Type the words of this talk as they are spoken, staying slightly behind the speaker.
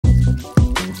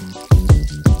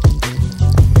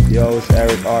Yo, it's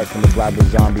Eric Art from the Black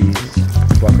Zombies,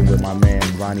 fucking with my man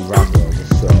Ronnie Rockwell.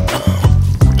 What's up?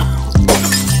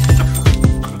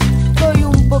 Estoy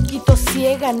un poquito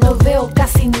ciega, no veo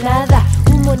casi nada.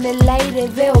 Humo en el aire,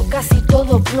 veo casi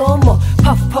todo plomo.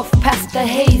 Puff, puff, past the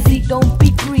hazy, don't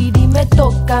be greedy. Me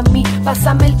toca a mí,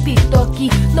 pásame el pito aquí.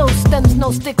 No stems,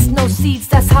 no sticks, no seeds,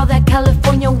 that's how that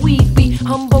California weed be.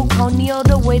 Humboldt County all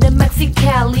the way to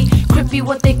Mexicali. Crippy,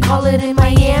 what they call it in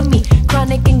Miami.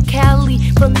 Chronic in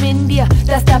Cali, from India,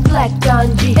 that's that black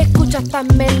Ganja. Escucha esta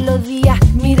melodía,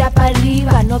 mira para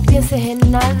arriba, no pienses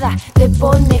en nada, te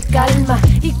pone calma.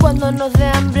 Y cuando nos dé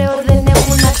hambre ordenemos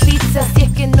una pizza, si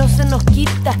es que no se nos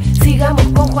quita, sigamos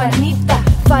con Juanita.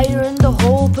 Fire in the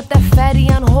hole, put that fatty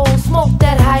on hold, smoke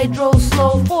that hydro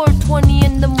slow. 4:20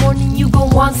 in the morning, you gon'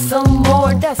 want some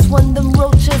more. That's when them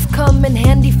roaches come in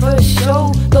handy for a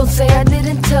show. Don't say I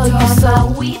didn't tell you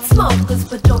so. Weed smokers,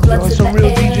 put your blood to some the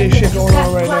real end. DJ shit going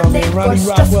on right now, man. Ronnie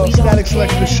Rockwell, Static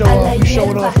Selector, the show off. We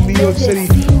showing off from New York City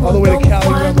all the way to Cali,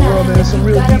 around the world, man. It's some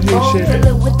real DJ shit.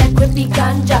 With that grippy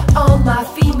ganja, all my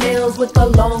females with the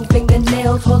long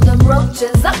fingernails, hold them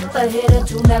roaches up the hitter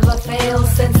to never fail.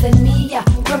 Sensemilla,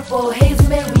 purple haze,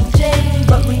 Mary Jane.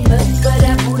 But remember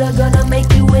that Buddha gonna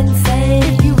make you insane.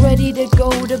 If you ready to go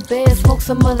to bed, smoke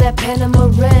some of that Panama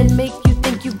Red, make you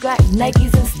think you got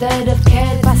Nikes instead of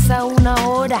CAD. Pasa una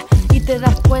hora y te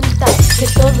das cuenta que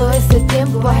todo ese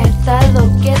tiempo has estado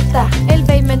quieta. El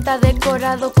basement está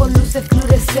decorado con luces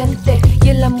fluorescentes y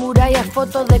en la muralla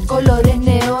fotos de colores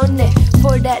neones.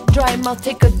 For that dry mouth,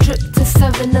 take a trip to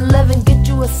 7-Eleven, get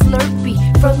you a Slurpee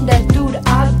from that dude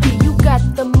Abby. You got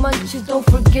the munchies, don't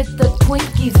forget the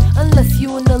Twinkies. Unless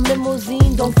you in the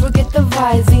limousine, don't forget the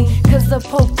Visine, cause the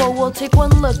popo will take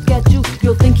one look at you,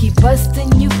 you'll think he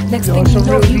busting you. Next thing you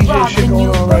know, he robbing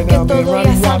you. Porque todo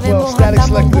ya sabemos,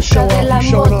 andamos en busca de la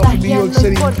mota. Ya no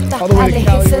importa,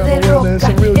 aléjese de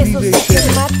roca. Eso sí que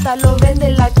mata, lo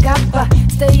vende la capa.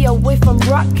 Stay away from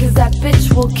rock, cause that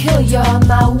bitch will kill ya.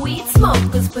 My weed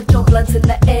smokers, put your blunts in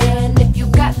the air. And if you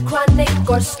got chronic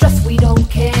or stress, we don't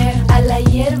care. A la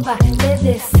hierba le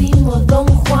decimos Don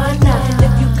Juana. And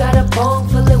if you got a bone,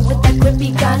 fill it with that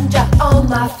grippy ganja. All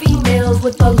my females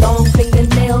with the long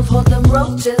fingernails, hold them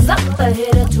roaches up the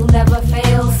hitter to never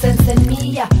fail.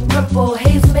 Sensemilla, purple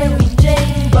haze, Mary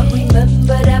Jane. But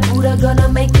remember that Buddha gonna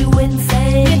make you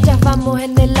insane. Mientras vamos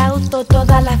en el auto,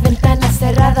 todas las ventanas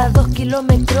cerradas, 2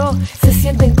 kilómetros se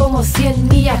sienten como 100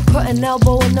 millas. Put an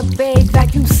elbow in the bag,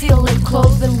 vacuum seal it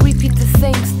closed, and repeat the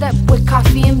same step with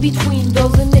coffee in between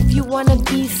those. And if you wanna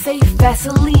be safe,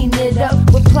 Vaseline it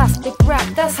up with plastic wrap,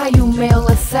 that's how you mail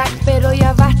a sack. Pero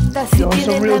ya basta si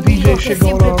tienen amigos que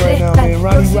siempre prestan.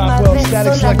 Próxima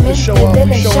vez solamente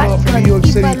denle shotgun.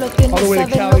 Y para los que no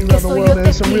saben lo que soy, yo te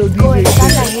explico.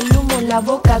 Exhalas el humo en la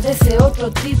boca de ese otro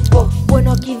tipo.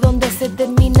 Bueno, aquí donde se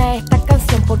termina esta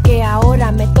canción, porque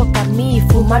ahora me toca a mí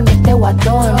fumarme este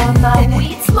guatón. All my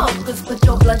weed smokers, put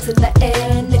your blunts in the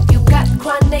air. And if you got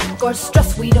chronic or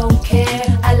stress, we don't care.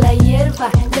 A la hierba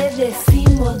le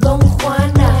decimos Don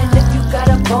Juana. And if you got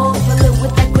a bone, fill it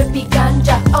with that grippy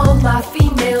ganja. All my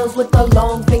females with the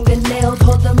long fingernails,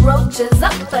 hold them roaches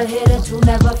up the hitter to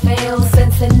never fail.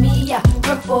 Sensemilla,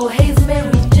 purple haze,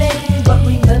 Mary Jane. But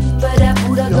remember that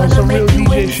Buddha gonna make you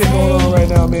DJ shit going on right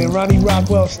now, man. Ronnie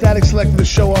Rockwell, Static Selector, the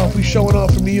show off. We showing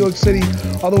off from New York City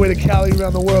all the way to Cali,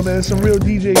 around the world, man. It's some real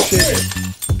DJ shit.